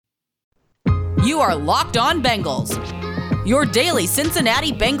You are Locked On Bengals, your daily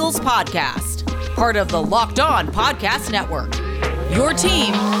Cincinnati Bengals podcast, part of the Locked On Podcast Network, your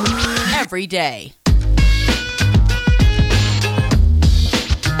team every day.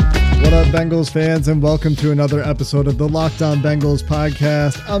 What up, Bengals fans, and welcome to another episode of the Locked On Bengals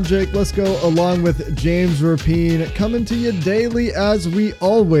podcast. I'm Jake Lisco, along with James Rapine, coming to you daily as we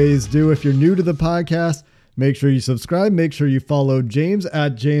always do. If you're new to the podcast, make sure you subscribe. Make sure you follow James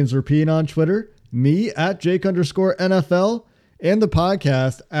at James Rapine on Twitter, me at Jake_NFL, and the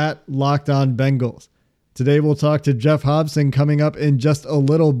podcast at Locked On Bengals. Today we'll talk to Geoff Hobson coming up in just a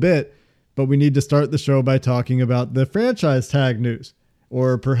little bit, but we need to start the show by talking about the franchise tag news.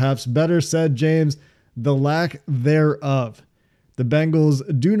 Or perhaps better said, James, the lack thereof. The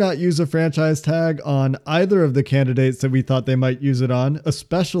Bengals do not use a franchise tag on either of the candidates that we thought they might use it on,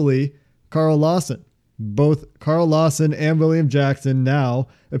 especially Carl Lawson. Both Carl Lawson and William Jackson now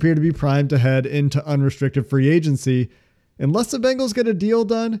appear to be primed to head into unrestricted free agency, unless the Bengals get a deal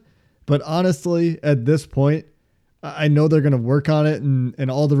done. But honestly, at this point, I know they're going to work on it,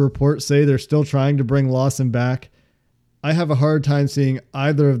 and all the reports say they're still trying to bring Lawson back. I have a hard time seeing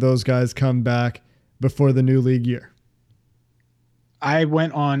either of those guys come back before the new league year. I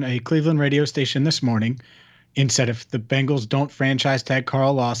went on a Cleveland radio station this morning and said if the Bengals don't franchise tag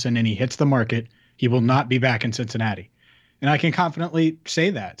Carl Lawson and he hits the market, he will not be back in Cincinnati. And I can confidently say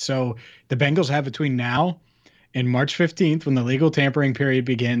that. So the Bengals have between now and March 15th, when the legal tampering period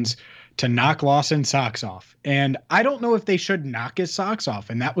begins, to knock Lawson's socks off. And I don't know if they should knock his socks off.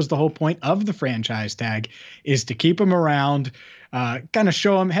 And that was the whole point of the franchise tag, is to keep him around, kind of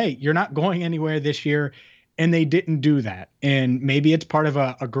show him, hey, you're not going anywhere this year. And they didn't do that. And maybe it's part of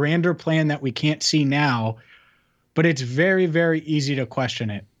a grander plan that we can't see now, but it's very, very easy to question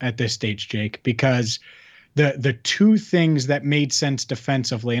it at this stage, Jake, because the two things that made sense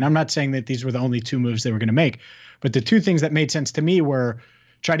defensively, and I'm not saying that these were the only two moves they were going to make, but the two things that made sense to me were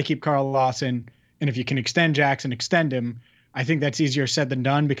try to keep Carl Lawson, and if you can extend Jackson, extend him. I think that's easier said than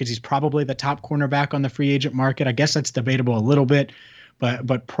done because he's probably the top cornerback on the free agent market. I guess that's debatable a little bit,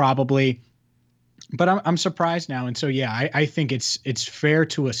 but probably. But I'm surprised now, and so yeah, I think it's fair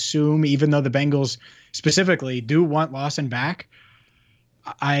to assume, even though the Bengals specifically do want Lawson back,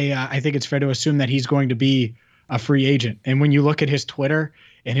 I think it's fair to assume that he's going to be a free agent. And when you look at his Twitter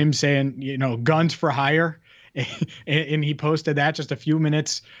and him saying, guns for hire, and he posted that just a few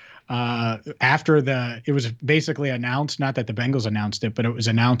minutes after it was basically announced, not that the Bengals announced it, but it was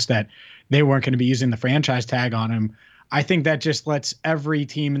announced that they weren't going to be using the franchise tag on him. I think that just lets every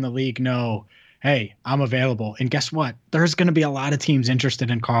team in the league know, hey, I'm available. And guess what? There's going to be a lot of teams interested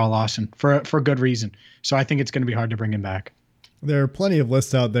in Carl Lawson for good reason. So I think it's going to be hard to bring him back. There are plenty of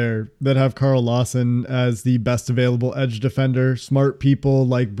lists out there that have Carl Lawson as the best available edge defender. Smart people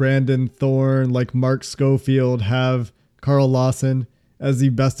like Brandon Thorne, like Mark Schofield, have Carl Lawson as the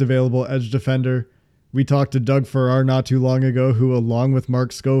best available edge defender. We talked to Doug Farrar not too long ago, who, along with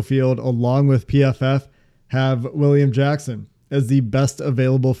Mark Schofield, along with PFF, have William Jackson as the best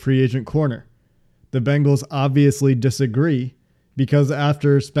available free agent corner. The Bengals obviously disagree, because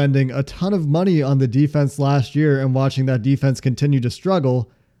after spending a ton of money on the defense last year and watching that defense continue to struggle,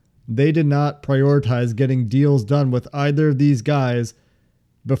 they did not prioritize getting deals done with either of these guys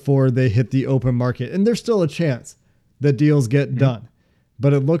before they hit the open market. And there's still a chance that deals get done.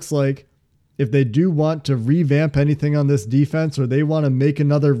 But it looks like if they do want to revamp anything on this defense, or they want to make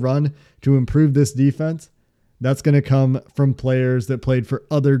another run to improve this defense, that's going to come from players that played for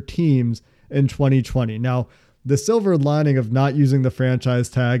other teams in 2020. Now, the silver lining of not using the franchise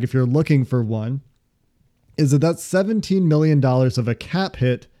tag, if you're looking for one, is that that's $17 million of a cap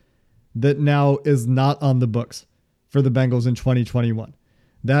hit that now is not on the books for the Bengals in 2021.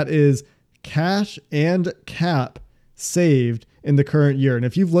 That is cash and cap saved in the current year. And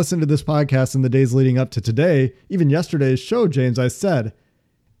if you've listened to this podcast in the days leading up to today, even yesterday's show, James, I said,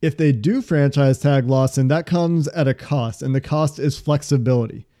 if they do franchise tag Lawson, that comes at a cost, and the cost is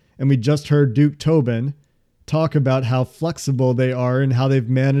flexibility. And we just heard Duke Tobin talk about how flexible they are and how they've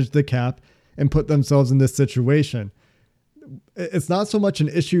managed the cap and put themselves in this situation. It's not so much an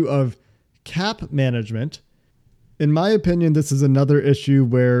issue of cap management. In my opinion, this is another issue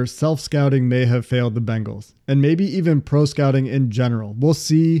where self-scouting may have failed the Bengals, and maybe even pro scouting in general. We'll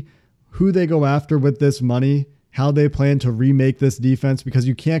see who they go after with this money, how they plan to remake this defense, because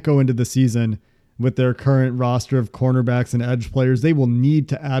you can't go into the season with their current roster of cornerbacks and edge players. They will need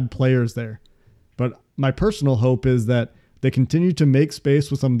to add players there. But my personal hope is that they continue to make space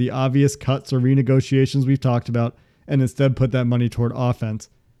with some of the obvious cuts or renegotiations we've talked about, and instead put that money toward offense.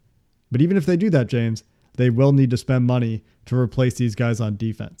 But even if they do that, James, they will need to spend money to replace these guys on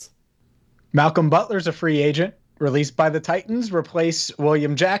defense. Malcolm Butler's a free agent released by the Titans. Replace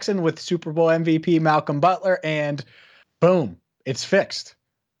William Jackson with Super Bowl MVP Malcolm Butler, and boom, it's fixed.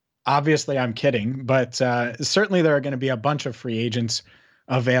 Obviously, I'm kidding, but certainly there are going to be a bunch of free agents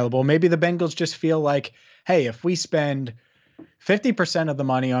available. Maybe the Bengals just feel like, hey, if we spend 50% of the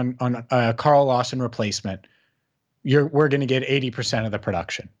money on a Carl Lawson replacement, we're going to get 80% of the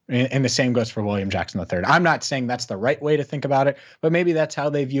production. And the same goes for William Jackson III. I'm not saying that's the right way to think about it, but maybe that's how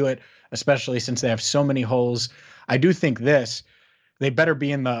they view it, especially since they have so many holes. I do think they better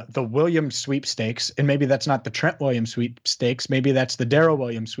be in the Williams sweepstakes, and maybe that's not the Trent Williams sweepstakes. Maybe that's the Darrell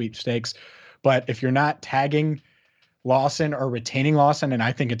Williams sweepstakes. But if you're not tagging Lawson or retaining Lawson, and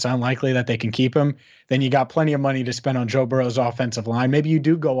I think it's unlikely that they can keep him, then you got plenty of money to spend on Joe Burrow's offensive line. Maybe you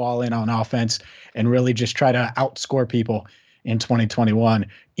do go all in on offense and really just try to outscore people in 2021.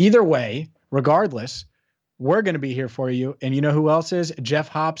 Either way, regardless, we're going to be here for you. And you know who else is? Geoff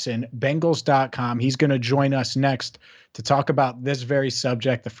Hobson, Bengals.com. He's going to join us next to talk about this very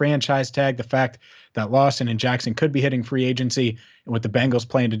subject, the franchise tag, the fact that Lawson and Jackson could be hitting free agency, and what the Bengals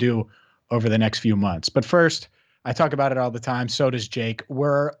plan to do over the next few months. But first, I talk about it all the time. So does Jake.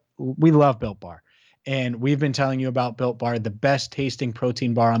 We love Built Bar. And we've been telling you about Built Bar, the best tasting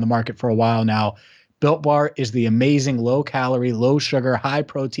protein bar on the market for a while now. Built Bar is the amazing low calorie, low sugar, high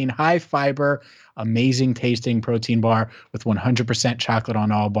protein, high fiber, amazing tasting protein bar with 100% chocolate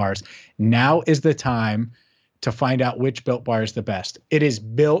on all bars. Now is the time to find out which Built Bar is the best. It is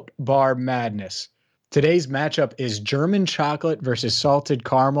Built Bar Madness. Today's matchup is German chocolate versus salted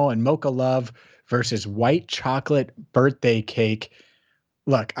caramel, and Mocha Love versus white chocolate birthday cake.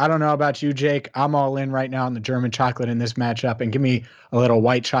 Look, I don't know about you, Jake. I'm all in right now on the German chocolate in this matchup, and give me a little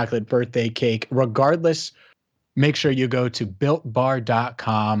white chocolate birthday cake. Regardless, make sure you go to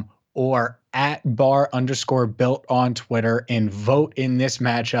builtbar.com or @bar_built on Twitter and vote in this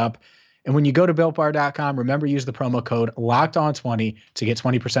matchup. And when you go to builtbar.com, remember, use the promo code LOCKEDON20 to get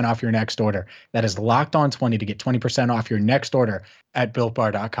 20% off your next order. That is LOCKEDON20 to get 20% off your next order at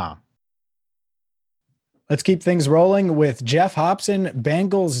builtbar.com. Let's keep things rolling with Geoff Hobson,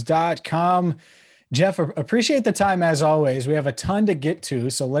 Bengals.com. Geoff, appreciate the time as always. We have a ton to get to,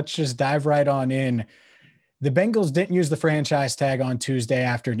 so let's just dive right on in. The Bengals didn't use the franchise tag on Tuesday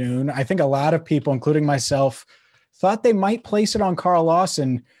afternoon. I think a lot of people, including myself, thought they might place it on Carl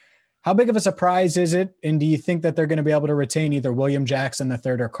Lawson. How big of a surprise is it? And do you think that they're going to be able to retain either William Jackson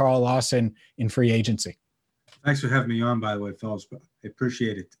III or Carl Lawson in free agency? Thanks for having me on, by the way, fellas. I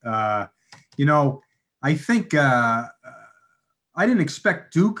appreciate it. I think I didn't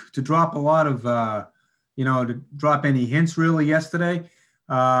expect Duke to drop a lot of, to drop any hints really yesterday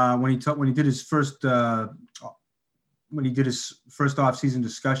when he did his first offseason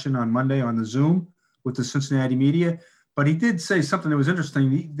discussion on Monday on the Zoom with the Cincinnati media. But he did say something that was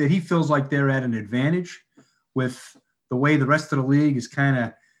interesting, that he feels like they're at an advantage with the way the rest of the league is kind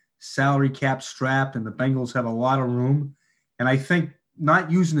of salary cap strapped, and the Bengals have a lot of room. And I think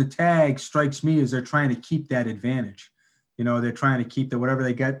not using the tag strikes me as they're trying to keep that advantage. They're trying to keep whatever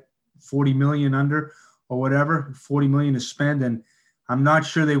they got, 40 million under or whatever, 40 million to spend. And I'm not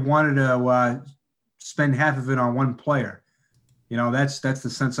sure they wanted to spend half of it on one player. That's the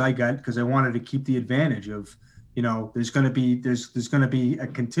sense I got, because they wanted to keep the advantage of, there's going to be a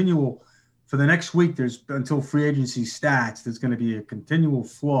continual, for the next week, until free agency starts, there's going to be a continual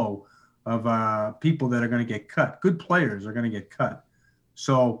flow of people that are going to get cut. Good players are going to get cut.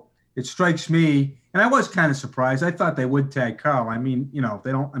 So it strikes me, and I was kind of surprised. I thought they would tag Carl.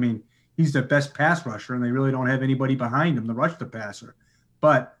 He's their best pass rusher, and they really don't have anybody behind him to rush the passer.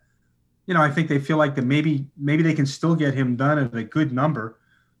 But, I think they feel like that maybe they can still get him done at a good number,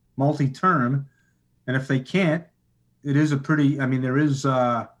 multi-term. And if they can't, it is it's a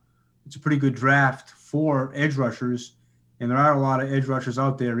pretty good draft for edge rushers. And there are a lot of edge rushers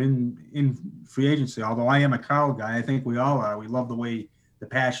out there in free agency. Although I am a Carl guy, I think we all are. We love the way, the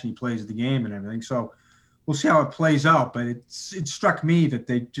passion he plays the game and everything. So we'll see how it plays out. But it struck me that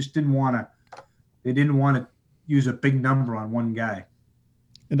they just didn't want to use a big number on one guy.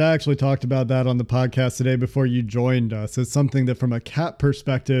 And I actually talked about that on the podcast today before you joined us. It's something that, from a cap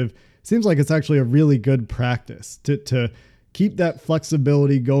perspective, seems like it's actually a really good practice to keep that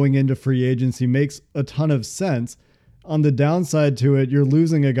flexibility going into free agency. Makes a ton of sense. On the downside to it, you're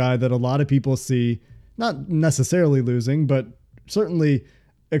losing a guy that a lot of people see, not necessarily losing, but certainly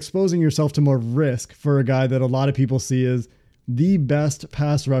exposing yourself to more risk for a guy that a lot of people see as the best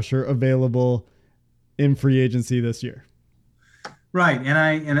pass rusher available in free agency this year. Right.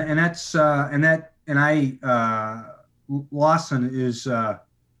 Lawson is a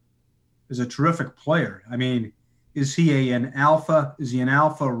terrific player. I mean, is he an alpha? Is he an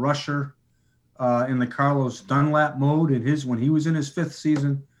alpha rusher? in the Carlos Dunlap mode when he was in his 5th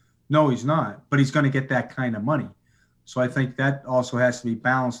season? No, he's not. But he's going to get that kind of money. So I think that also has to be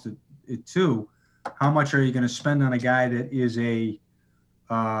balanced it too. How much are you going to spend on a guy that is a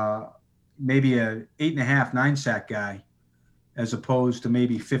maybe a 8.5, 9 sack guy, as opposed to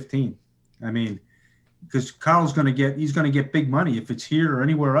maybe 15? I mean, because Carl's he's going to get big money if it's here or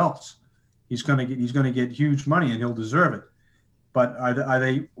anywhere else. He's going to get huge money and he'll deserve it. But are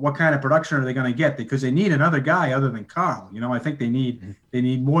they? What kind of production are they going to get? Because they need another guy other than Carl. I think they need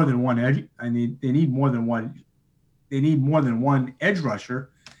more than one edge. They need more than one edge rusher,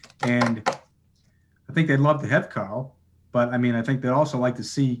 and I think they'd love to have Carl. But I mean, I think they'd also like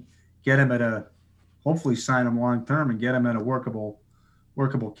to get him hopefully sign him long term and get him at a workable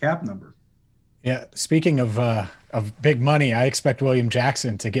cap number. Yeah. Speaking of big money, I expect William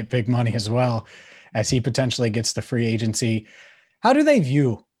Jackson to get big money as well, as he potentially gets the free agency. How do they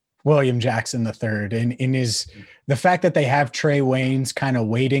view William Jackson III in the fact that they have Trey Waynes kind of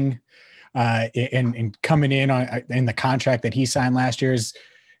waiting and coming in the contract that he signed last year? Is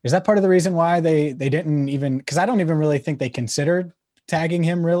that part of the reason why they didn't even, because I don't even really think they considered tagging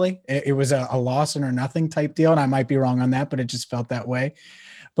him really. It was a Lawson or nothing type deal, and I might be wrong on that, but it just felt that way.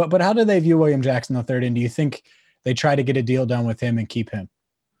 But how do they view William Jackson III, and do you think they try to get a deal done with him and keep him?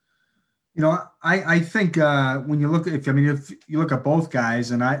 I think when you look if you look at both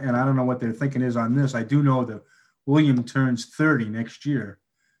guys, and I don't know what their thinking is on this. I do know that William turns 30 next year.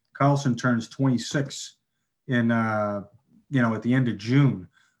 Carlson turns 26 at the end of June.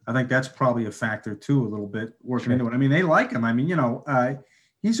 I think that's probably a factor too, a little bit working into it. I mean, they like him. I mean,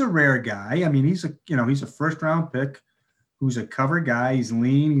 he's a rare guy. I mean, he's a first round pick who's a cover guy. He's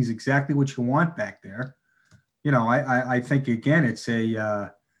lean. He's exactly what you want back there. I think again, it's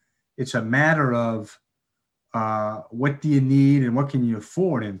a matter of what do you need and what can you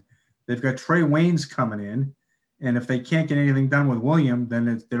afford. And they've got Trey Waynes coming in, and if they can't get anything done with William,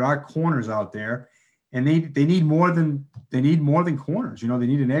 then there are corners out there, and they need more than corners. They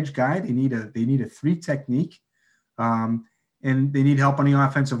need an edge guy. They need a 3 technique, and they need help on the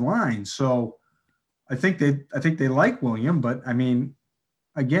offensive line. So I think they like William, but I mean,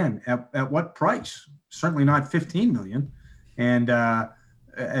 again, at what price? Certainly not $15 million, and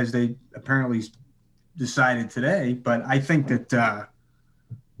as they apparently decided today. But I think that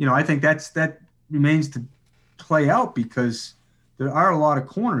I think that remains to play out, because there are a lot of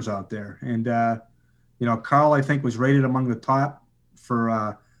corners out there, and Carl, I think, was rated among the top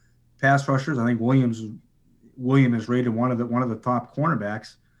for pass rushers. I think William is rated one of the top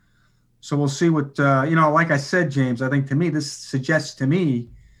cornerbacks. So we'll see what like I said, James. I think to me this suggests to me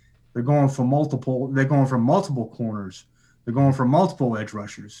they're going for multiple corners. They're going for multiple edge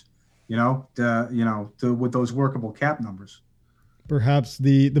rushers, with those workable cap numbers. Perhaps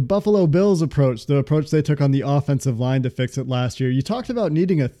the Buffalo Bills approach, the approach they took on the offensive line to fix it last year. You talked about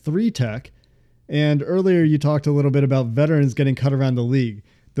needing a 3 tech, and earlier you talked a little bit about veterans getting cut around the league.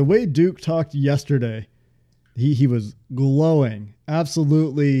 The way Duke talked yesterday, he was glowing,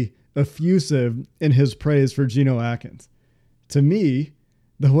 absolutely effusive in his praise for Geno Atkins. To me,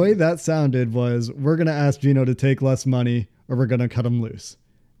 the way that sounded was, we're going to ask Geno to take less money or we're going to cut him loose.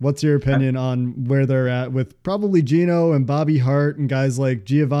 What's your opinion on where they're at with probably Geno and Bobby Hart and guys like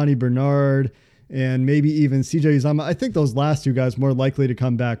Giovanni Bernard and maybe even CJ Uzomah? I think those last 2 guys more likely to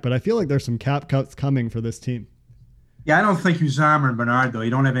come back, but I feel like there's some cap cuts coming for this team. Yeah, I don't think Uzomah and Bernard, though.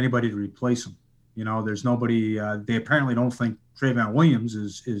 You don't have anybody to replace them. There's nobody. They apparently don't think Trayvon Williams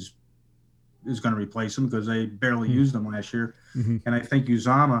is going to replace him, because they barely used him last year. Mm-hmm. And I think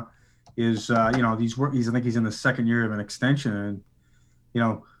Uzomah is, I think he's in the 2nd year of an extension,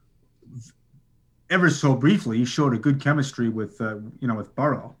 and ever so briefly he showed a good chemistry with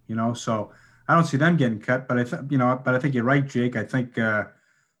Burrow. So I don't see them getting cut. But I think you're right, Jake. I think that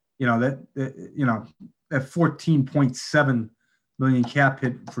 $14.7 million cap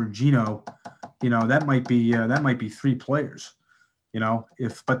hit for Geno, that might be 3 players.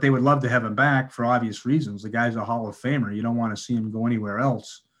 But they would love to have him back for obvious reasons. The guy's a Hall of Famer. You don't want to see him go anywhere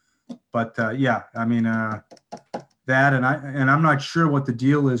else. But that, and I'm not sure what the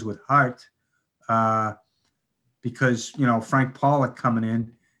deal is with Hart, because Frank Pollock coming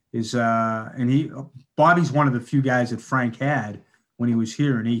in is Bobby's one of the few guys that Frank had when he was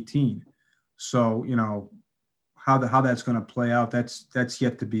here in 2018. So how that's going to play out, that's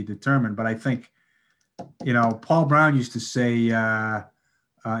yet to be determined. But I think Paul Brown used to say, and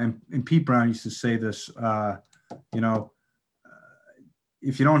Pete Brown used to say this,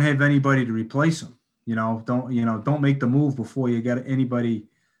 if you don't have anybody to replace him, don't make the move before you get anybody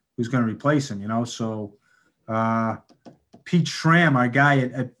who's going to replace him, So, Pete Schramm, our guy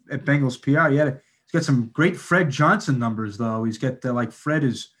at Bengals PR. He's got some great Fred Johnson numbers, though. He's got Fred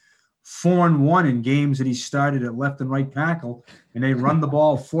is 4-1 in games that he started at left and right tackle, and they run the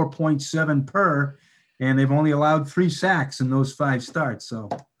ball 4.7 per, and they've only allowed 3 sacks in those 5 starts. So,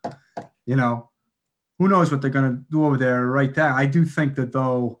 who knows what they're going to do over there right there. I do think that,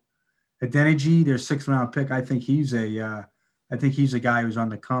 though, Adeniji, their 6th-round pick, I think he's a guy who's on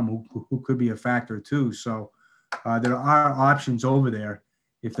the come who could be a factor too. So there are options over there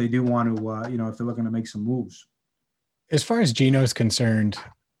if they do want to, if they're looking to make some moves. As far as Geno's concerned,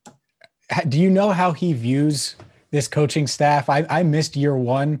 do you know how he views this coaching staff? I missed year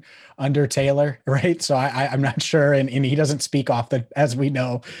 1 under Taylor, right? So I'm not sure, and he doesn't speak often, as we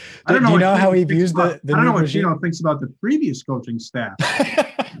know. Do you know how he views the I don't know what regime? Geno thinks about the previous coaching staff.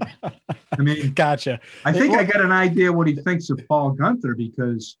 I mean, gotcha. I think I got an idea what he thinks of Paul Gunther,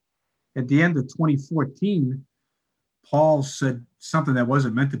 because at the end of 2014, Paul said something that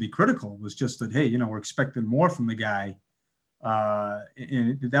wasn't meant to be critical. It was just that, hey, we're expecting more from the guy.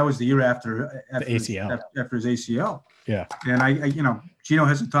 And that was the year after ACL. After his ACL. Yeah. And I Geno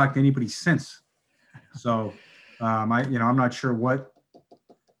hasn't talked to anybody since. So, I'm not sure what,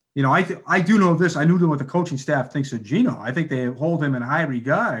 I do know this. I knew what the coaching staff thinks of Geno. I think they hold him in high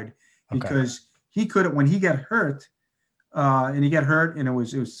regard because he could, when he got hurt, and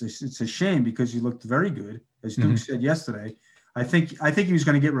it's a shame because he looked very good, as Duke said yesterday. I think he was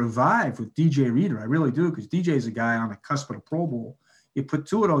going to get revived with DJ Reader. I really do, because DJ is a guy on the cusp of the Pro Bowl. You put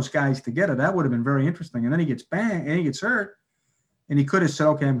 2 of those guys together, that would have been very interesting. And then he gets banged and he gets hurt, and he could have said,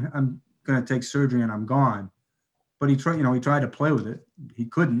 "Okay, I'm going to take surgery and I'm gone." But he tried to play with it. He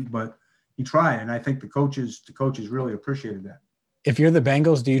couldn't, but he tried, and I think the coaches really appreciated that. If you're the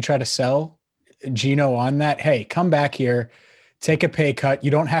Bengals, do you try to sell Geno on that? Hey, come back here, take a pay cut. You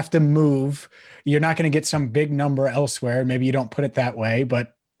don't have to move. You're not going to get some big number elsewhere. Maybe you don't put it that way,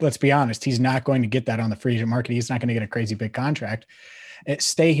 but let's be honest. He's not going to get that on the free agent market. He's not going to get a crazy big contract.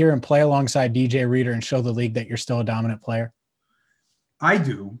 Stay here and play alongside DJ Reader and show the league that you're still a dominant player. I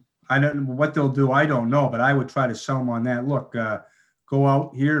do. I don't know what they'll do. I don't know, but I would try to sell them on that. Look, go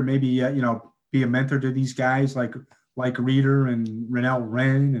out here, maybe, be a mentor to these guys like Reader and Rennell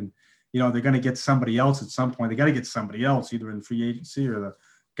Wren, and, they're going to get somebody else at some point. They got to get somebody else either in free agency, or the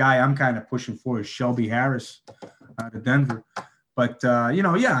guy I'm kind of pushing for is Shelby Harris to Denver. But, I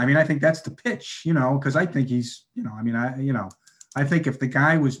think that's the pitch, because I think he's, I think if the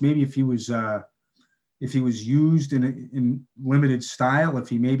guy was, maybe if he was used in limited style, if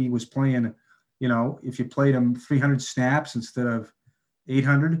he maybe was playing, if you played him 300 snaps instead of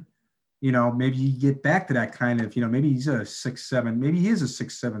 800, maybe you get back to that kind of, maybe he's a 6'7", maybe he is a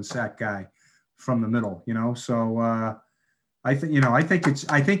 6'7" sack guy from the middle, So I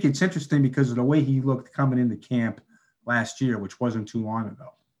think it's interesting because of the way he looked coming into camp last year, which wasn't too long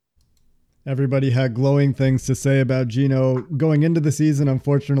ago. Everybody had glowing things to say about Geno going into the season.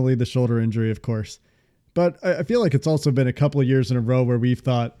 Unfortunately, the shoulder injury, of course. But I feel like it's also been a couple of years in a row where we've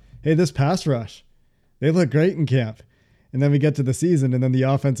thought, hey, this pass rush, they look great in camp. And then we get to the season, and then the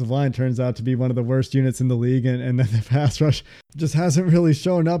offensive line turns out to be one of the worst units in the league. And then the pass rush just hasn't really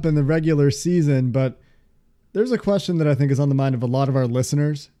shown up in the regular season. But there's a question that I think is on the mind of a lot of our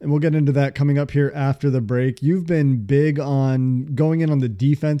listeners, and we'll get into that coming up here after the break. You've been big on going in on the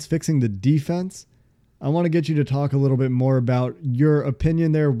defense, fixing the defense. I want to get you to talk a little bit more about your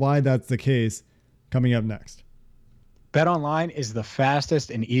opinion there, why that's the case, coming up next. BetOnline is the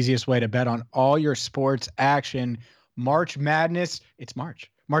fastest and easiest way to bet on all your sports action. March Madness, it's March.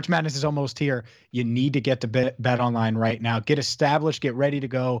 March Madness is almost here. You need to get to BetOnline right now. Get established, get ready to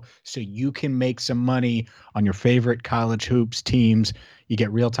go so you can make some money on your favorite college hoops teams. You get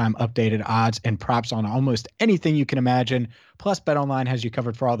real-time updated odds and props on almost anything you can imagine. Plus, BetOnline has you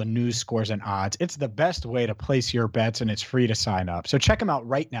covered for all the news, scores, and odds. It's the best way to place your bets, and it's free to sign up. So check them out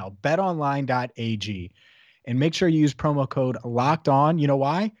right now, betonline.ag. And make sure you use promo code LOCKEDON. You know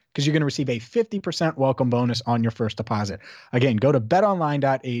why? Because you're going to receive a 50% welcome bonus on your first deposit. Again, go to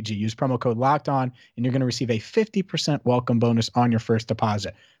betonline.ag, use promo code LOCKEDON, and you're going to receive a 50% welcome bonus on your first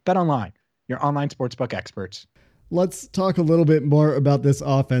deposit. BetOnline, your online sportsbook experts. Let's talk a little bit more about this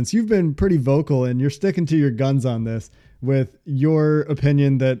offense. You've been pretty vocal, and you're sticking to your guns on this with your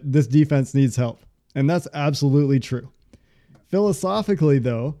opinion that this defense needs help. And that's absolutely true. Philosophically,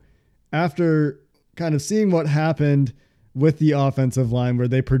 though, after kind of seeing what happened with the offensive line, where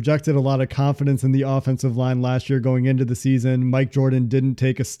they projected a lot of confidence in the offensive line last year going into the season, Mike Jordan didn't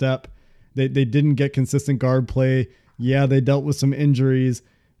take a step. They didn't get consistent guard play. Yeah, they dealt with some injuries,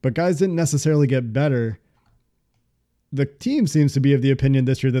 but guys didn't necessarily get better. The team seems to be of the opinion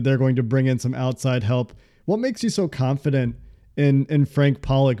this year that they're going to bring in some outside help. What makes you so confident in Frank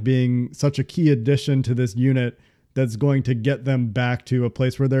Pollock being such a key addition to this unit that's going to get them back to a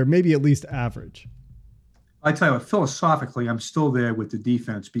place where they're maybe at least average? I tell you what, philosophically, I'm still there with the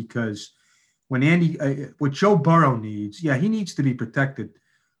defense because when what Joe Burrow needs, he needs to be protected.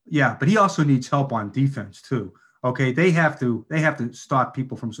 Yeah, but he also needs help on defense too. Okay, they have to stop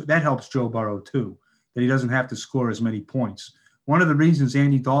people from that. Helps Joe Burrow too, that he doesn't have to score as many points. One of the reasons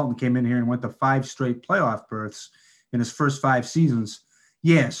Andy Dalton came in here and went to 5 straight playoff berths in his first 5 seasons,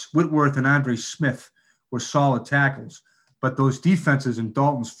 yes, Whitworth and Andre Smith were solid tackles, but those defenses in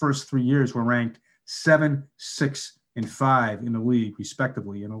Dalton's first 3 years were ranked 7, 6, and 5 in the league,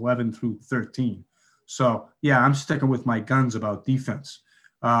 respectively, in 11 through 13. So, I'm sticking with my guns about defense.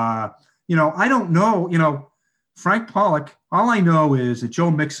 I don't know, Frank Pollock, all I know is that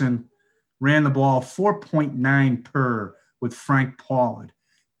Joe Mixon ran the ball 4.9 per with Frank Pollard,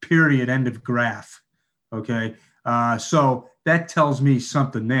 period, end of graph. Okay. So that tells me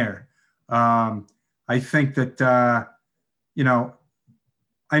something there. I think that,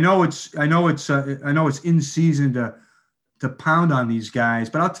 I know it's in season to pound on these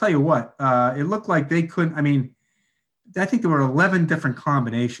guys, but I'll tell you what, it looked like they couldn't. I mean, I think there were 11 different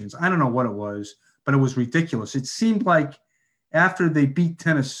combinations. I don't know what it was, but it was ridiculous. It seemed like after they beat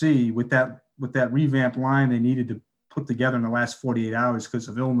Tennessee with that revamped line they needed to put together in the last 48 hours because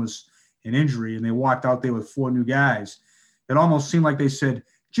of illness and injury, and they walked out there with 4 new guys, it almost seemed like they said,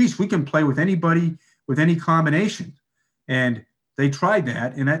 geez, we can play with anybody with any combination. And they tried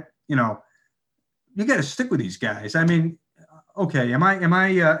that, and that, you got to stick with these guys. I mean, okay, am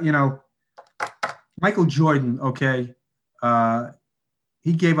I Michael Jordan, okay,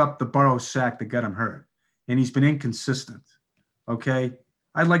 he gave up the Burrow sack that got him hurt, and he's been inconsistent, okay?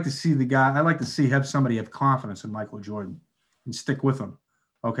 I'd like to see have somebody have confidence in Michael Jordan and stick with him,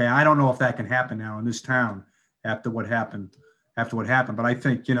 okay? I don't know if that can happen now in this town after what happened, but I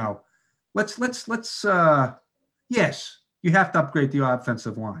think, let's yes, you have to upgrade the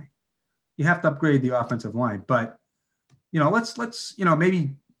offensive line. But, let's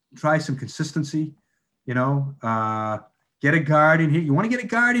maybe try some consistency, get a guard in here. You want to get a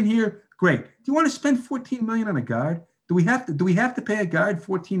guard in here? Great. Do you want to spend $14 million on a guard? Do we have to pay a guard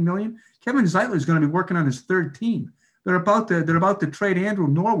 $14 million? Kevin Zeitler is going to be working on his 3rd team. They're about to trade Andrew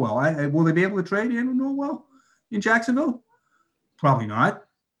Norwell. Will they be able to trade Andrew Norwell in Jacksonville? Probably not.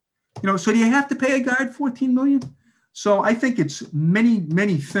 So do you have to pay a guard $14 million? So I think it's many,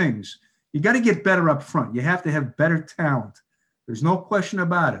 many things. You got to get better up front. You have to have better talent. There's no question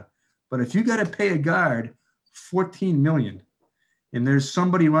about it. But if you got to pay a guard $14 million and there's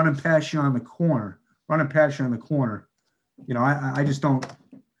somebody running past you on the corner, I just don't.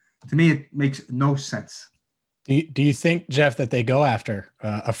 To me, it makes no sense. Do you think, Geoff, that they go after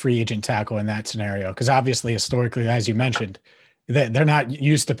a free agent tackle in that scenario? Because obviously, historically, as you mentioned, they're not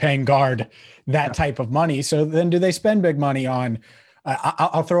used to paying guard that type of money. So then do they spend big money on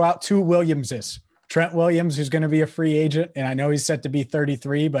I'll throw out 2 Williamses. Trent Williams, who's going to be a free agent, and I know he's set to be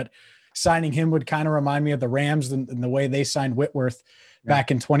 33, but signing him would kind of remind me of the Rams and the way they signed Whitworth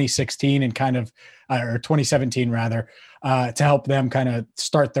back in 2016 and or 2017 rather, to help them kind of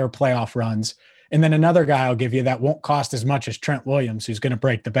start their playoff runs. And then another guy I'll give you that won't cost as much as Trent Williams, who's going to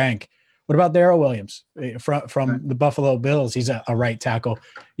break the bank. What about Darrell Williams from the Buffalo Bills? He's a right tackle.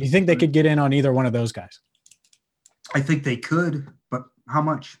 You think they could get in on either one of those guys? I think they could, but how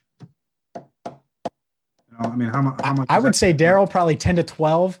much? How much? I would say Darrell probably 10 to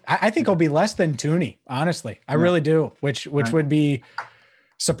 12. I think he'll be less than Tooney, honestly. I really do, which would be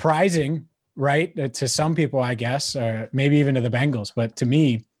surprising, right? To some people, I guess, or maybe even to the Bengals. But to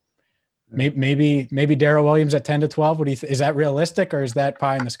me, maybe Darrell Williams at 10 to 12. What do you is that realistic, or is that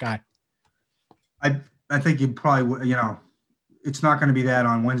pie in the sky? I think you probably, it's not going to be that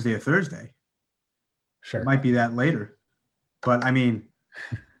on Wednesday or Thursday. Sure. It might be that later. But I mean,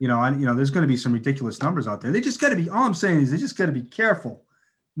 there's going to be some ridiculous numbers out there. They just got to be, all I'm saying is they just got to be careful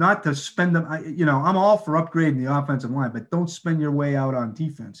not to spend them. I'm all for upgrading the offensive line, but don't spend your way out on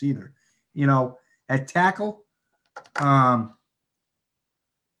defense either. At tackle, can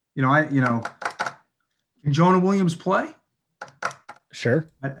Jonah Williams play? Sure.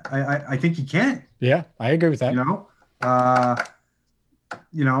 I think he can. Yeah, I agree with that.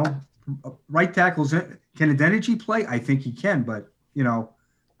 Right tackles, can Adeniji play? I think he can, but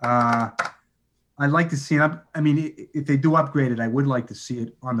I'd like to see it. I mean, if they do upgrade it, I would like to see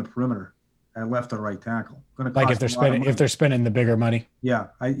it on the perimeter at left or right tackle. Like if they're spending the bigger money. Yeah,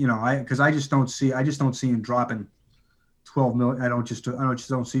 because I just don't see him dropping $12 million. I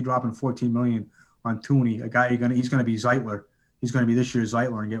don't see dropping $14 million on Tooney, a guy he's going to be Zeitler. he's going to be this year's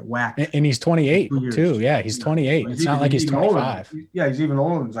Zeitler and get whacked. And he's 28 too. Yeah, he's 28. So it's not like he's 25. He's even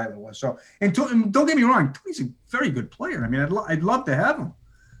older than Zeitler was. So, and don't get me wrong, he's a very good player. I mean, I'd love to have him,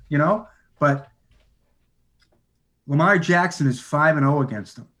 but Lamar Jackson is 5-0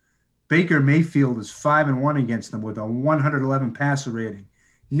 against him. Baker Mayfield is 5-1 against him with a 111 passer rating.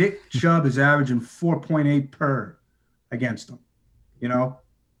 Nick Chubb is averaging 4.8 per against him.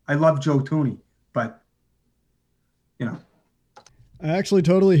 I love Joe Thuney, but I actually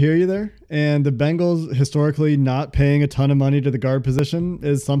totally hear you there. And the Bengals historically not paying a ton of money to the guard position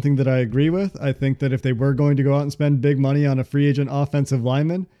is something that I agree with. I think that if they were going to go out and spend big money on a free agent offensive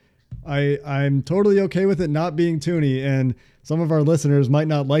lineman, I'm totally okay with it not being Thuney. And some of our listeners might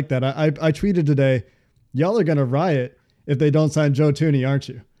not like that. I tweeted today, y'all are going to riot if they don't sign Joe Thuney, aren't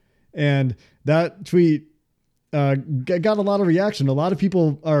you? And that tweet got a lot of reaction. A lot of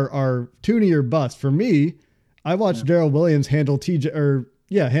people are Thuney or bust. For me, I watched Darrell Williams handle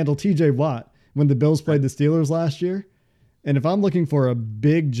TJ Watt when the Bills played the Steelers last year. And if I'm looking for a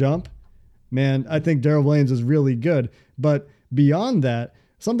big jump, man, I think Darrell Williams is really good. But beyond that,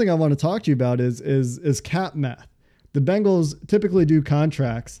 something I want to talk to you about is cap math. The Bengals typically do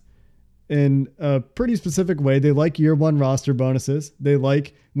contracts in a pretty specific way. They like year one roster bonuses. They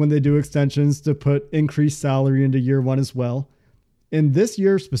like when they do extensions to put increased salary into year one as well. In this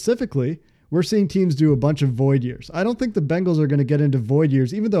year specifically, we're seeing teams do a bunch of void years. I don't think the Bengals are going to get into void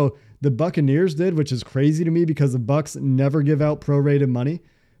years, even though the Buccaneers did, which is crazy to me because the Bucs never give out prorated money.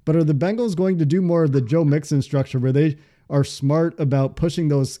 But are the Bengals going to do more of the Joe Mixon structure where they are smart about pushing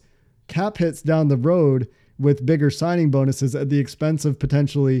those cap hits down the road with bigger signing bonuses at the expense of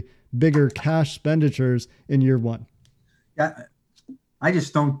potentially bigger cash expenditures in year one? Yeah, I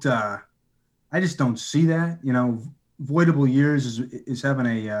just don't see that. Voidable years is having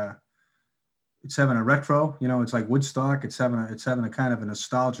a it's having a retro. It's like Woodstock. It's having a kind of a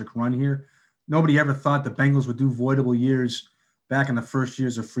nostalgic run here. Nobody ever thought the Bengals would do voidable years back in the first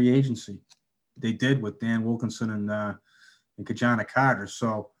years of free agency. They did with Dan Wilkinson and Kajana Carter.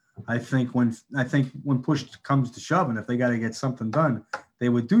 So I think when push comes to shove, and if they got to get something done, they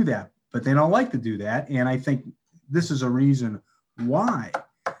would do that. But they don't like to do that, and I think this is a reason why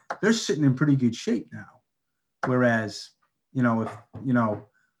they're sitting in pretty good shape now. Whereas,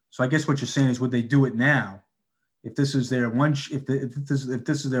 so I guess what you're saying is, would they do it now? If this is their one, if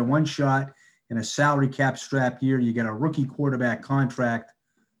this is their one shot in a salary cap strap year, you get a rookie quarterback contract,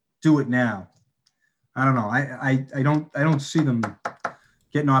 do it now. I don't know. I don't see them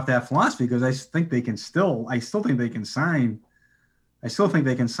getting off that philosophy because I still think they can sign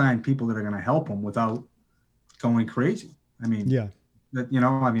people that are going to help them without going crazy. I mean, yeah.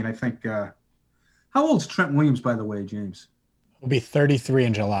 I think. How old's Trent Williams, by the way, James? Will be 33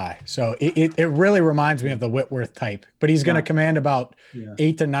 in July. So it really reminds me of the Whitworth type, but he's going to command about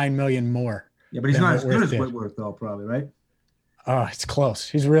 $8 to $9 million more. Yeah, but he's not as good as Whitworth, though, probably, right? Oh, it's close.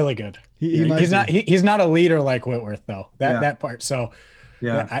 He's really good. He's not a leader like Whitworth, though. That part. So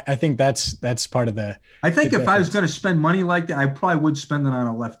yeah, I think that's part of the. I think if I was going to spend money like that, I probably would spend it on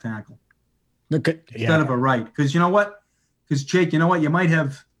a left tackle instead of a right. Because you know what? Because Jake, you know what? You might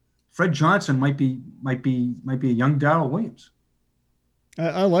have Fred Johnson might be a young Darrell Williams.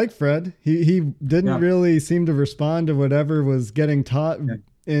 I like Fred. He didn't really seem to respond to whatever was getting taught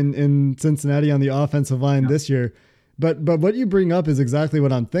in Cincinnati on the offensive line this year. But what you bring up is exactly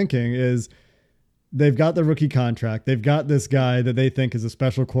what I'm thinking is they've got the rookie contract. They've got this guy that they think is a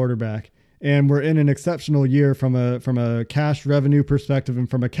special quarterback. And we're in an exceptional year from a cash revenue perspective and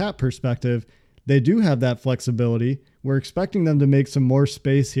from a cap perspective. They do have that flexibility. We're expecting them to make some more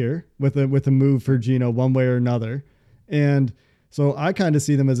space here with a move for Geno one way or another. And so I kind of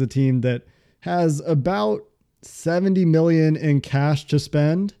see them as a team that has about $70 million in cash to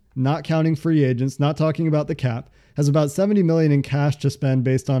spend, not counting free agents, not talking about the cap, has about $70 million in cash to spend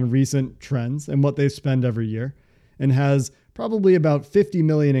based on recent trends and what they spend every year, and has probably about $50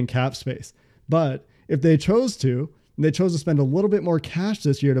 million in cap space. But if they chose to spend a little bit more cash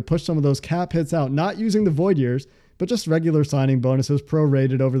this year to push some of those cap hits out, not using the void years, but just regular signing bonuses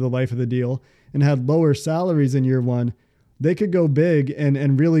prorated over the life of the deal, and had lower salaries in year one, they could go big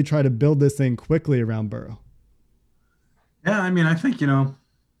and really try to build this thing quickly around Burrow. Yeah, I mean, I think, you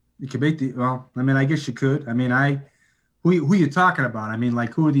could make I guess you could. I mean, who you talking about? I mean,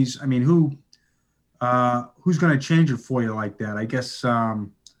 like, who are these? I mean, who's going to change it for you like that? I guess,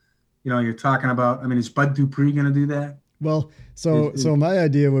 you're talking about, I mean, is Bud Dupree going to do that? Well, so my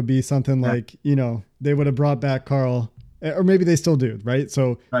idea would be something like, they would have brought back Carl, or maybe they still do, right?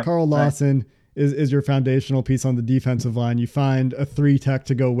 So Carl Lawson is your foundational piece on the defensive line. You find a 3 tech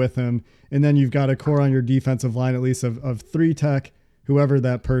to go with him, and then you've got a core on your defensive line, at least of 3 tech, whoever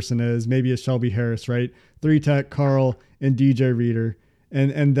that person is. Maybe it's Shelby Harris, right? 3 tech, Carl, and DJ Reader.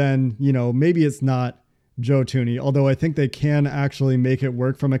 And then, maybe it's not Joe Thuney, although I think they can actually make it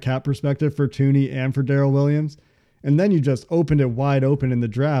work from a cap perspective for Thuney and for Darrell Williams. And then you just opened it wide open in the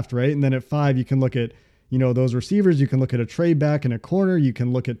draft, right? And then at 5, you can look at, those receivers. You can look at a trade back in a corner. You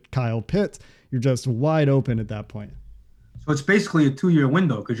can look at Kyle Pitts. You're just wide open at that point. So it's basically a 2-year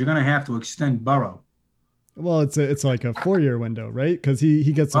window because you're going to have to extend Burrow. Well, it's like a 4-year window, right? Because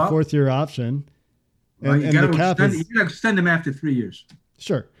he gets a 4th-year option. And you got to extend him after 3 years.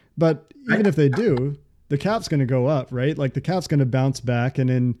 Sure. But even if they do, the cap's going to go up, right? Like the cap's going to bounce back. And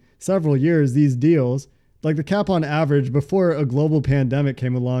in several years, these deals, like the cap on average before a global pandemic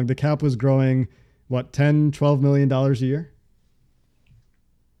came along, the cap was growing, what, $10, $12 million a year?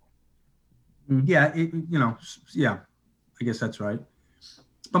 Yeah. I guess that's right.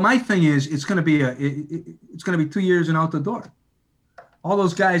 But my thing is, it's going to be 2 years and out the door. All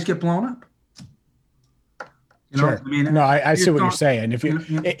those guys get blown up. Sure. I see what you're saying.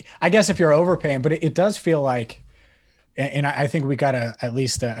 I guess if you're overpaying, but it does feel like, and I think we got at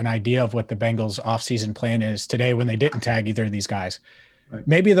least an idea of what the Bengals offseason plan is today when they didn't tag either of these guys. Right.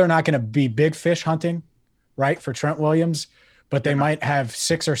 Maybe they're not going to be big fish hunting, right, for Trent Williams, but they might have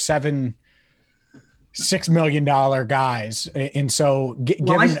 6 or 7 $6 million guys. And so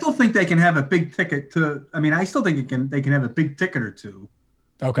I still think they can have a big ticket I still think they can have a big ticket or two.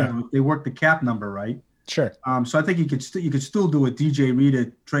 Okay. If they work the cap number right. Sure. So I think you could still do a DJ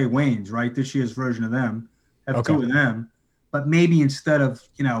Reader, Trey Waynes, right? This year's version of them. Have 2 of them. But maybe instead of,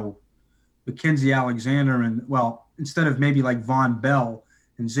 Mackenzie Alexander instead of maybe like Von Bell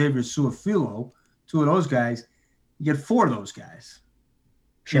and Xavier Su'a-Filo, 2 of those guys, you get 4 of those guys.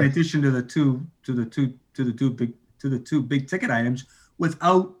 Sure. In addition to the two big ticket items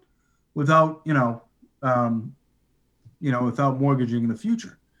without mortgaging the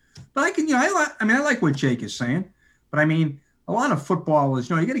future. But I like what Jake is saying, but a lot of football is,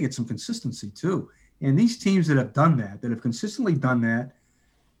 you got to get some consistency too. And these teams that have done that have consistently done that,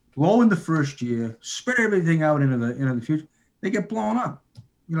 blow in the first year, spread everything out into the future, they get blown up.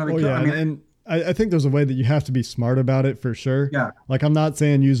 I think there's a way that you have to be smart about it for sure. Yeah. Like I'm not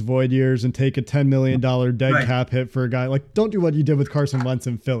saying use void years and take a $10 million dead cap hit for a guy. Like don't do what you did with Carson Wentz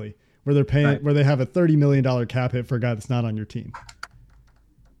in Philly, where they're paying, where they have a $30 million cap hit for a guy that's not on your team.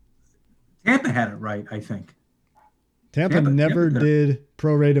 Tampa had it right, I think. Tampa never did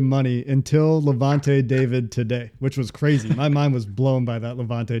prorated money until Levante David today, which was crazy. My mind was blown by that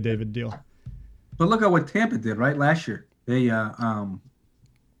Levante David deal. But look at what Tampa did, right? Last year, they didn't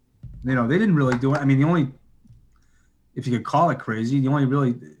really do it. The only, if you could call it crazy, the only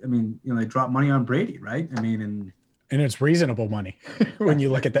really, they dropped money on Brady, right? And it's reasonable money when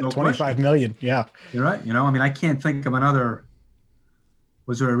you look at that 25 million. Yeah, you're right. I can't think of another.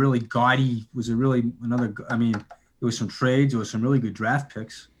 Was there a really gaudy? Was there really another? There was some trades. There was some really good draft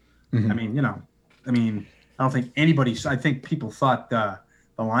picks. Mm-hmm. I don't think anybody. I think people thought the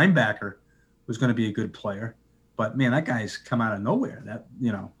linebacker was going to be a good player, but man, that guy's come out of nowhere. About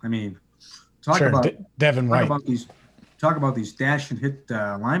Devin White. Talk about these dash and hit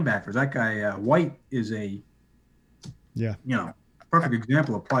linebackers. That guy White is a perfect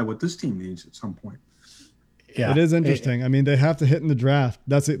example of probably what this team needs at some point. Yeah, it is interesting. They have to hit in the draft.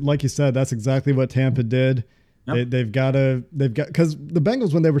 That's it. Like you said, that's exactly what Tampa did. Yep. They've got because the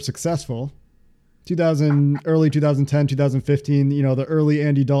Bengals, when they were successful, early 2010, 2015, the early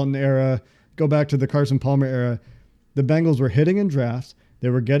Andy Dalton era, go back to the Carson Palmer era, the Bengals were hitting in drafts. They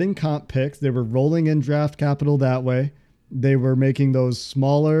were getting comp picks. They were rolling in draft capital that way. They were making those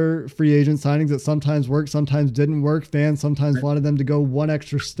smaller free agent signings that sometimes worked, sometimes didn't work. Fans sometimes wanted them to go one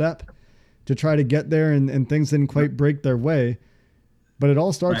extra step to try to get there, and things didn't quite break their way. But it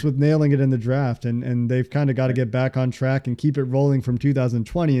all starts with nailing it in the draft, and they've kind of got to get back on track and keep it rolling from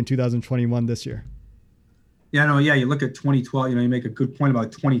 2020 and 2021 this year. Yeah, you look at 2012, you make a good point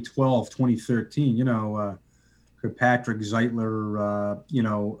about 2012, 2013, Kirkpatrick, Zeitler,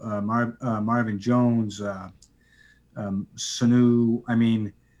 Marvin Jones, Sanu,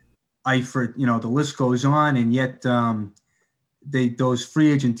 Eifert, the list goes on, and yet those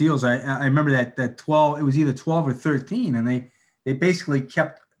free agent deals, I remember that 12, it was either 12 or 13, and they basically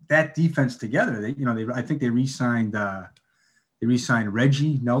kept that defense together. I think they re-signed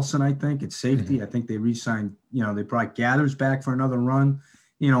Reggie Nelson, I think, at safety. Mm-hmm. I think they re-signed, they brought Gathers back for another run,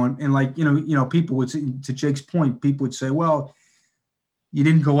 people would say, to Jake's point, people would say, well, you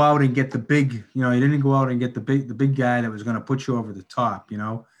didn't go out and get the big, the big guy that was going to put you over the top,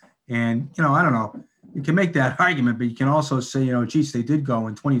 And, I don't know. You can make that argument, but you can also say, geez, they did go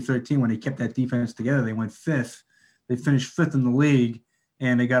in 2013 when they kept that defense together. They went fifth. They finished fifth in the league,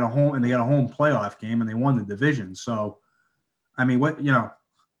 and they got a home playoff game, and they won the division. So, I mean,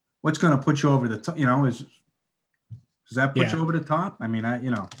 what's going to put you over the top? Does that put you over the top? I mean, I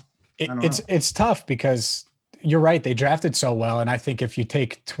don't know. It's tough because you're right. They drafted so well, and I think if you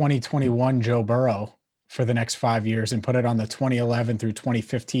take 2021 Joe Burrow for the next 5 years and put it on the 2011 through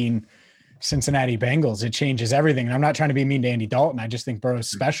 2015 Cincinnati Bengals, it changes everything. And I'm not trying to be mean to Andy Dalton. I just think Burrow's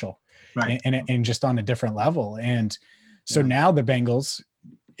special, right, and just on a different level. And so now the Bengals,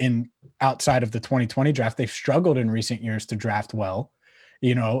 outside of the 2020 draft, they've struggled in recent years to draft well.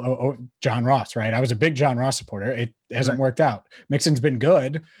 John Ross, right? I was a big John Ross supporter. It hasn't worked out. Mixon's been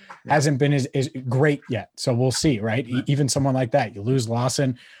good, hasn't been as great yet. So we'll see, right? Even someone like that, you lose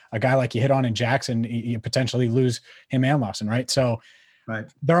Lawson, a guy like you hit on in Jackson, you potentially lose him and Lawson, right? So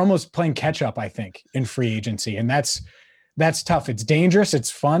they're almost playing catch up, I think, in free agency. And that's tough. It's dangerous. It's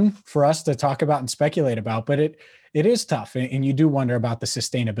fun for us to talk about and speculate about, but it is tough. And you do wonder about the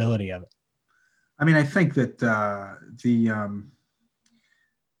sustainability of it. I mean, I think that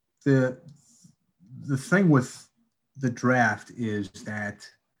the thing with the draft is that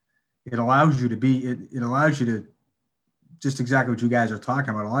it allows you to just exactly what you guys are talking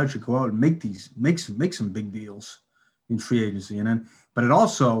about. It allows you to go out and make some big deals in free agency. But it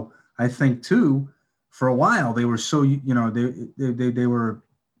also, I think too, for a while they were so, they were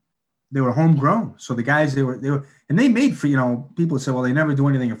homegrown. So the guys they were, and they made people say, well, they never do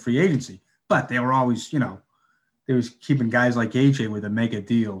anything in free agency, but they were always, they was keeping guys like AJ with a mega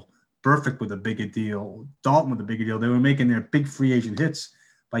deal, Burfict with a bigger deal, Dalton with a bigger deal. They were making their big free agent hits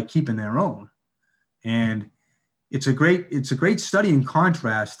by keeping their own. And it's a great study in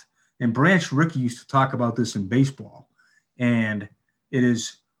contrast. And Branch Rickey used to talk about this in baseball. And it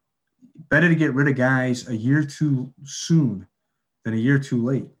is better to get rid of guys a year too soon than a year too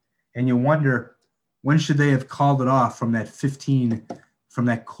late. And you wonder, when should they have called it off from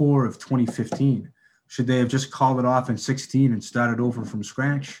that core of 2015? Should they have just called it off in 16 and started over from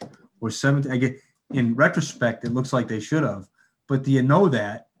scratch, or 17? In retrospect, it looks like they should have. But do you know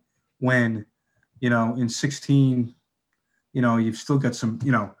that when, in 16, you've still got some,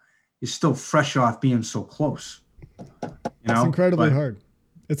 you're still fresh off being so close. It's incredibly hard.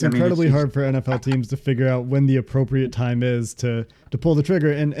 It's incredibly hard for NFL teams to figure out when the appropriate time is to pull the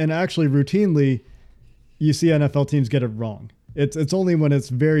trigger. And actually, routinely, you see NFL teams get it wrong. It's only when it's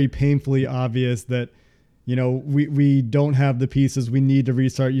very painfully obvious that, we don't have the pieces we need to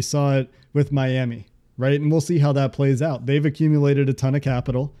restart. You saw it with Miami, right? And we'll see how that plays out. They've accumulated a ton of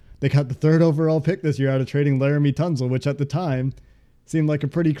capital. They got the 3rd overall pick this year out of trading Laramie Tunsil, which at the time seemed like a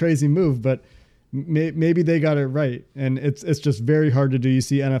pretty crazy move, but maybe they got it right. And it's just very hard to do. You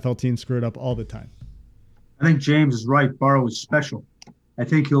see NFL teams screw it up all the time. I think James is right. Burrow is special. I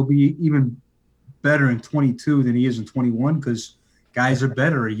think he'll be even better in 22 than he is in 21 because guys are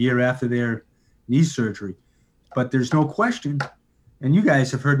better a year after their knee surgery. But there's no question, and you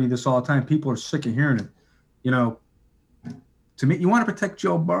guys have heard me this all the time, people are sick of hearing it. To me, you want to protect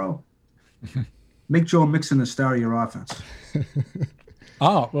Joe Burrow? Make Joe Mixon the star of your offense.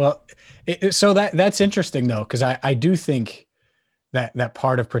 Oh, well, so that's interesting, though, because I do think that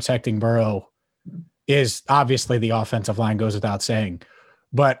part of protecting Burrow is obviously the offensive line, goes without saying.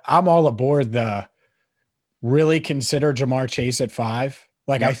 But I'm all aboard the really consider Jamar Chase at 5.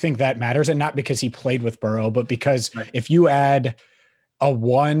 I think that matters, and not because he played with Burrow, but because if you add a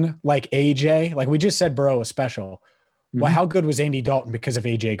 1 like AJ, like we just said, Burrow was special. Well, how good was Andy Dalton because of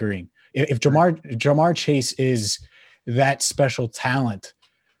AJ Green? If Jamar Chase is that special talent,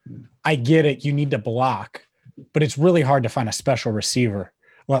 I get it. You need to block, but it's really hard to find a special receiver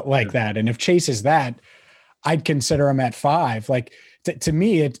like that. And if Chase is that, I'd consider him at 5. To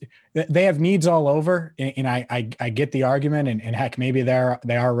me, they have needs all over, and I get the argument, and heck, maybe they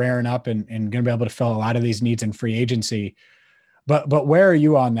are raring up and going to be able to fill a lot of these needs in free agency. But where are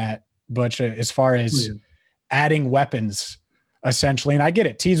you on that, Butch, as far as adding weapons, essentially? And I get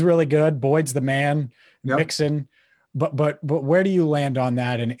it. T's really good. Boyd's the man. Mixon. But where do you land on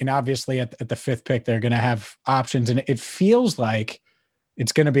that? And obviously at the 5th pick, they're going to have options, and it feels like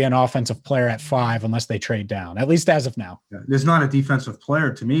it's going to be an offensive player at 5 unless they trade down, at least as of now. Yeah, there's not a defensive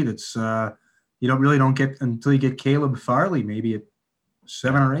player to me that's you don't get until you get Caleb Farley, maybe at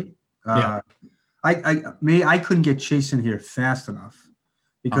 7 or 8. I couldn't get Chase in here fast enough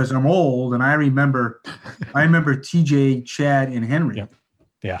because I'm old, and I remember TJ, Chad, and Henry.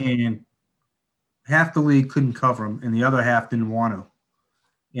 Yeah. And half the league couldn't cover him, and the other half didn't want to.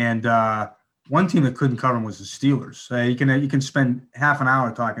 And one team that couldn't cover him was the Steelers. You can spend half an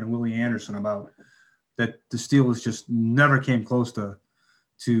hour talking to Willie Anderson about that. The Steelers just never came close to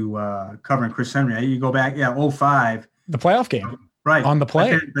covering Chris Henry. You go back, 05. The playoff game. Right. On the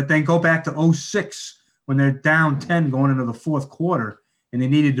play. But then go back to 06 when they're down 10 going into the fourth quarter and they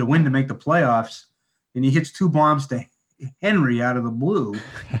needed to win to make the playoffs. And he hits 2 bombs to Henry out of the blue,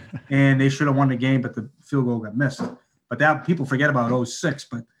 and they should have won the game, but the field goal got missed. But that people forget about 06,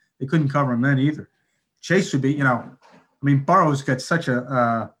 but they couldn't cover him then either. Chase would be, Burrow's got such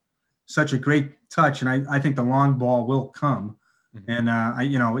a great touch, and I think the long ball will come. Mm-hmm.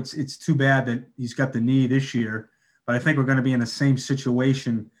 And it's too bad that he's got the knee this year, but I think we're going to be in the same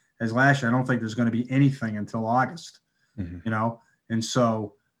situation as last year. I don't think there's going to be anything until August, and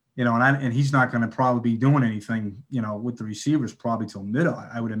so. And he's not going to probably be doing anything, with the receivers probably till mid.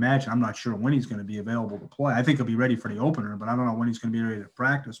 I would imagine. I'm not sure when he's going to be available to play. I think he'll be ready for the opener, but I don't know when he's going to be ready to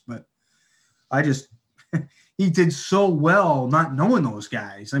practice. But he did so well not knowing those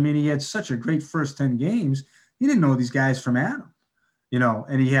guys. I mean, he had such a great first 10 games. He didn't know these guys from Adam,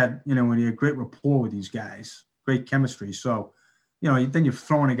 and he had great rapport with these guys, great chemistry. So, then you're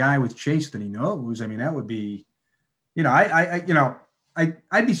throwing a guy with Chase that he knows. I mean, that would be,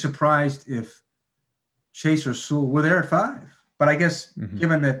 I'd be surprised if Chase or Sewell were there at 5. But I guess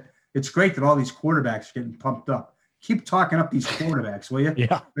given that it's great that all these quarterbacks are getting pumped up, keep talking up these quarterbacks, will you?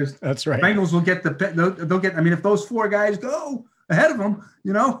 Yeah, that's right. The Bengals will get they'll get. I mean, if those 4 guys go ahead of them,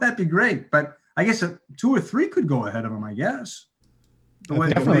 that'd be great. But I guess 2 or 3 could go ahead of them. I guess.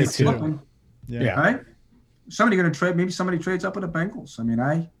 Definitely 2. Yeah. Right. Somebody going to trade? Maybe somebody trades up with the Bengals. I mean,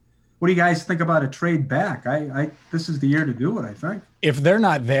 what do you guys think about a trade back? This is the year to do it, I think. If they're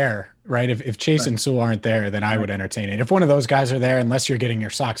not there, right? If Chase and Sewell aren't there, then I would entertain it. If one of those guys are there, unless you're getting your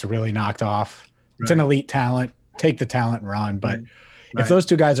socks really knocked off, it's an elite talent. Take the talent and run. But if those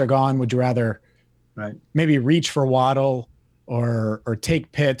 2 guys are gone, would you rather maybe reach for Waddle or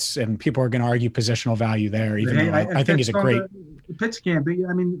take Pitts? And people are going to argue positional value there. Even though I think he's a great. Pitts can't be.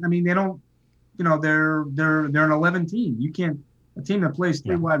 I mean, they don't. They're an 11 team. You can't. A team that plays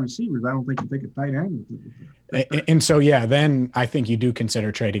 3 wide receivers, I don't think can take a tight end. And so, then I think you do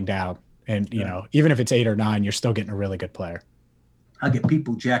consider trading down. And, even if it's 8 or 9, you're still getting a really good player. I'll get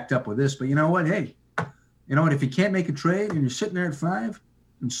people jacked up with this, but you know what? Hey, if you can't make a trade and you're sitting there at 5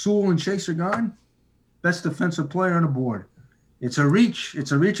 and Sewell and Chase are gone, best defensive player on the board. It's a reach.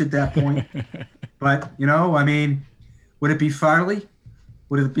 It's a reach at that point. But, would it be Farley?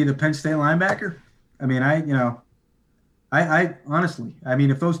 Would it be the Penn State linebacker? I mean, I honestly,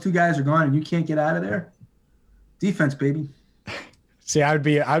 if those 2 guys are gone and you can't get out of there, defense, baby. See, I'd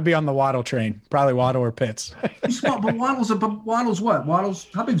be on the Waddle train, probably Waddle or Pitts. But Waddle's what?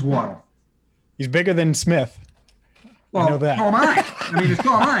 How big's Waddle? He's bigger than Smith. Well, I know that. So am I. It's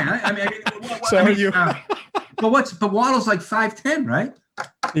so am I. But Waddle's like 5'10", right?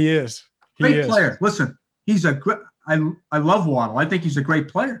 He is. Great player. Listen, he's a great. I love Waddle. I think he's a great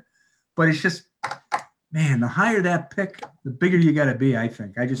player, but it's just. Man, the higher that pick, the bigger you got to be, I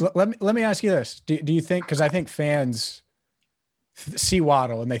think. Let me ask you this. Do you think, because I think fans see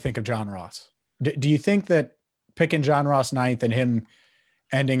Waddle and they think of John Ross. Do you think that picking John Ross 9th and him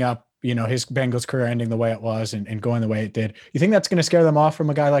ending up, his Bengals career ending the way it was and going the way it did, you think that's going to scare them off from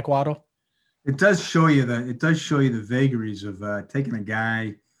a guy like Waddle? It does show you the vagaries of taking a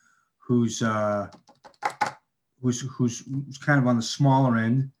guy who's kind of on the smaller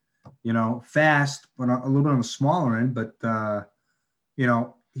end. Fast, but a little bit on the smaller end. But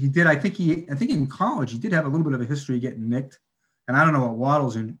he did. I think in college he did have a little bit of a history of getting nicked, and I don't know what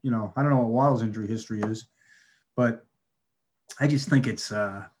Waddle's injury history is, but I just think it's.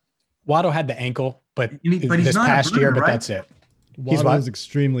 Waddle had the ankle, but he's this not past burner, year, but right? that's it. Waddle is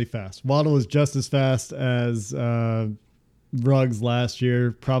extremely fast. Waddle is just as fast as Ruggs last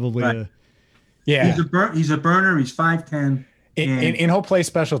year, probably. Yeah, he's a burner. He's 5'10". And he'll play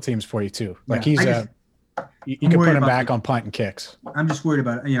special teams for you too. Like you can put him back on punt and kicks. I'm just worried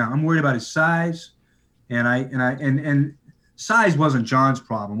about I'm worried about his size, and size wasn't John's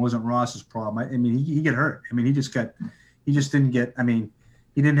problem, wasn't Ross's problem. He get hurt. He just didn't get.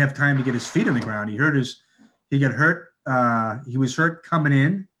 He didn't have time to get his feet on the ground. He got hurt. He was hurt coming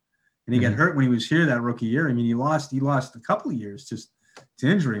in, and he got hurt when he was here that rookie year. He lost a couple of years just to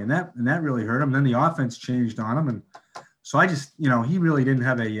injury, and that really hurt him. Then the offense changed on him, and. So I just, he really didn't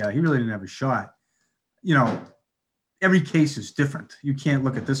have a shot. Every case is different. You can't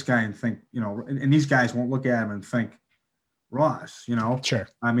look at this guy and think, and these guys won't look at him and think Ross, Sure.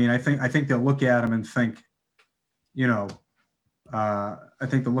 I think they'll look at him and think, I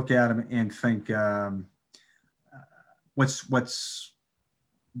think they'll look at him and think, what's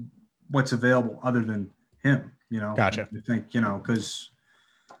what's available other than him. Gotcha. I think because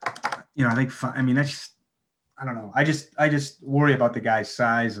I think that's I don't know. I just worry about the guy's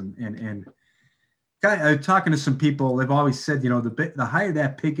size and talking to some people. They've always said the higher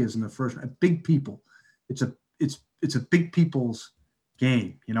that pick is in the first, big people. It's a big people's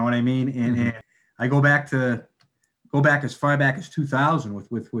game. You know what I mean? And I go back as far back as 2000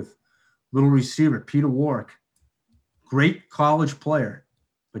 with little receiver Peter Warwick, great college player,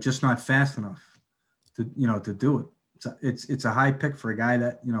 but just not fast enough to do it. It's a high pick for a guy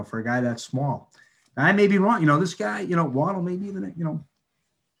that small. And I may be wrong. This guy, Waddle may be the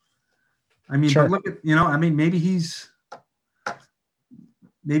Sure. But look at maybe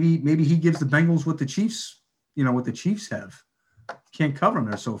he gives the Bengals what the Chiefs have. Can't cover them.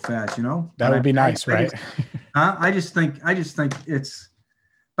 They're so fast. That would be nice, right? I just think it's,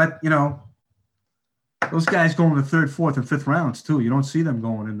 but those guys go in the third, fourth, and fifth rounds too. You don't see them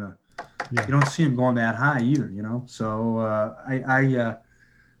going you don't see them going that high either. So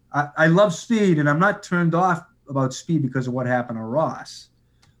I love speed, and I'm not turned off about speed because of what happened to Ross.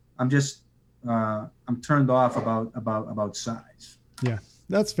 I'm just I'm turned off about size. Yeah.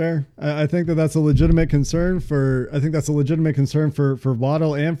 That's fair. I think that's a legitimate concern for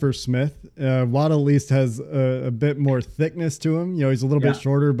Waddle and for Smith. Waddle at least has a bit more thickness to him. He's a little bit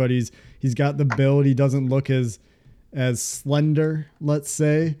shorter, but he's got the build. He doesn't look as slender, let's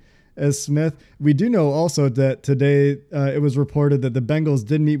say, as Smith. We do know also that today it was reported that the Bengals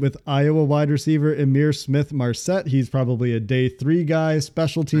did meet with Iowa wide receiver Emir Smith-Marset. He's probably a day 3 guy,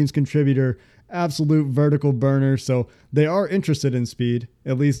 special teams contributor, absolute vertical burner. So they are interested in speed,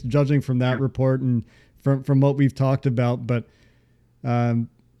 at least judging from that report and from what we've talked about. But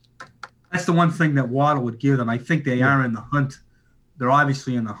that's the one thing that Waddle would give them. I think they are in the hunt. They're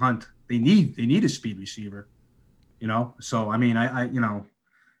obviously in the hunt. They need a speed receiver, So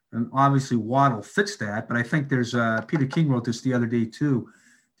and obviously Waddle fits that. But I think there's Peter King wrote this the other day too.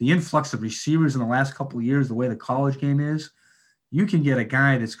 The influx of receivers in the last couple of years, the way the college game is. You can get a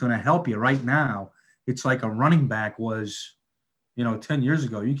guy that's going to help you right now. It's like a running back was, 10 years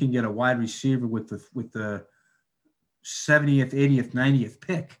ago. You can get a wide receiver with the 70th, 80th, 90th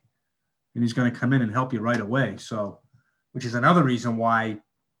pick, and he's going to come in and help you right away. So, which is another reason why,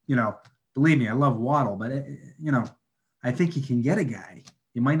 believe me, I love Waddle, but I think he can get a guy.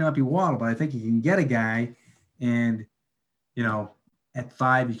 He might not be Waddle, but I think he can get a guy, and at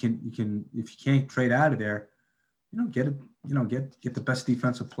 5, you can if you can't trade out of there, get the best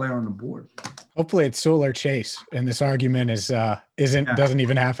defensive player on the board. Hopefully it's Sewell or Chase, and this argument doesn't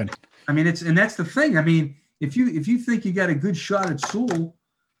even happen. And that's the thing. If you think you got a good shot at Sewell,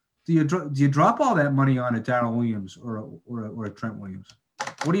 do you drop all that money on a Darrell Williams or a Trent Williams?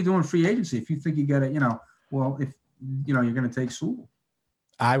 What are you doing free agency if you think you got if you're going to take Sewell?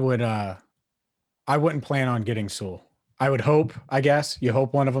 I wouldn't plan on getting Sewell. I would hope, I guess. You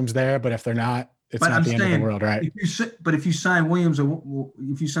hope one of them's there, but if they're not, it's not the end of the world, right? But if you sign Williams or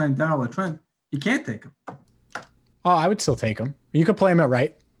if you sign Darrell or Trent, you can't take him. Oh, I would still take him. You could play him at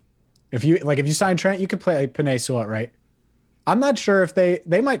right. If you sign Trent, you could play Penei Sewell at right. I'm not sure if they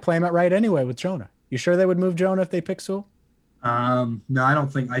might play him at right anyway with Jonah. You sure they would move Jonah if they pick Sewell? No, I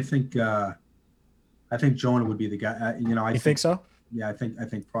don't think. I think Jonah would be the guy. You think so? Yeah, I think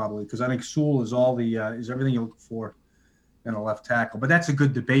probably because I think Sewell is is everything you look for in a left tackle. But that's a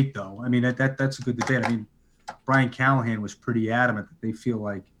good debate, though. That's a good debate. Brian Callahan was pretty adamant that they feel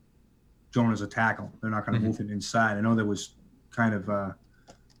like Jonah's a tackle. They're not going to move him inside. I know there was kind of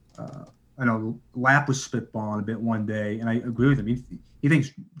I know Lapp was spitballing a bit one day, and I agree with him. He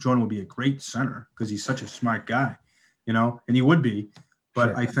thinks Jonah would be a great center because he's such a smart guy, and he would be. But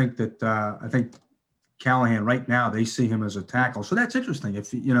sure. I think that Callahan right now they see him as a tackle. So that's interesting.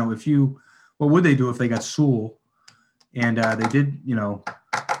 What would they do if they got Sewell? And they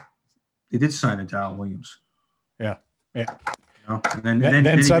did sign a Darrell Williams. Yeah. And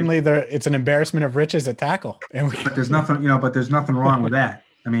then suddenly it's an embarrassment of riches at tackle. But there's nothing, wrong with that.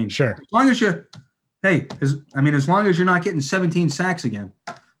 Sure. As long as as long as you're not getting 17 sacks again,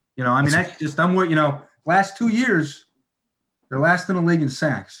 that's just last 2 years they're last in the league in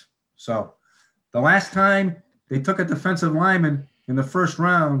sacks. So the last time they took a defensive lineman in the first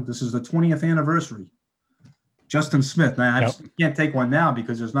round, this is the 20th anniversary. Justin Smith. Now, I can't take one now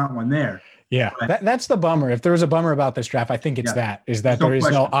because there's not one there. Yeah, that's the bummer. If there was a bummer about this draft, I think it's there is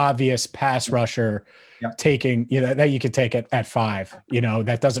no obvious pass rusher taking, that you could take it at 5.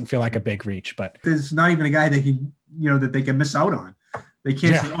 That doesn't feel like a big reach. But there's not even a guy that they can miss out on. They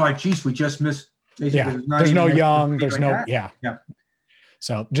can't say, "Oh, geez, we just missed." There's no young. There's no. Yeah.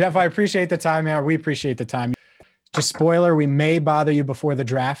 So, Geoff, I appreciate the time, man. We appreciate the time. Just spoiler, we may bother you before the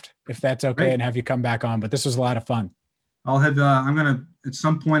draft, if that's okay, Great. and have you come back on. But this was a lot of fun. I'll have. I'm gonna at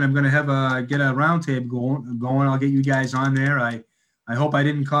some point. I'm gonna have get a roundtable going. I'll get you guys on there. I hope I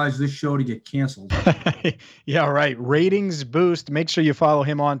didn't cause this show to get canceled. Yeah, right. Ratings boost. Make sure you follow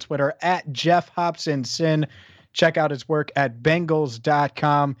him on Twitter at Geoff Hobson Sin. Check out his work at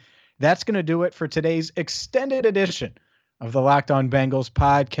Bengals.com. That's going to do it for today's extended edition of the Locked On Bengals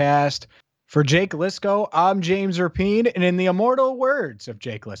podcast. For Jake Liscow, I'm James Rapine, and in the immortal words of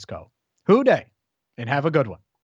Jake Liscow, hoo day, and have a good one.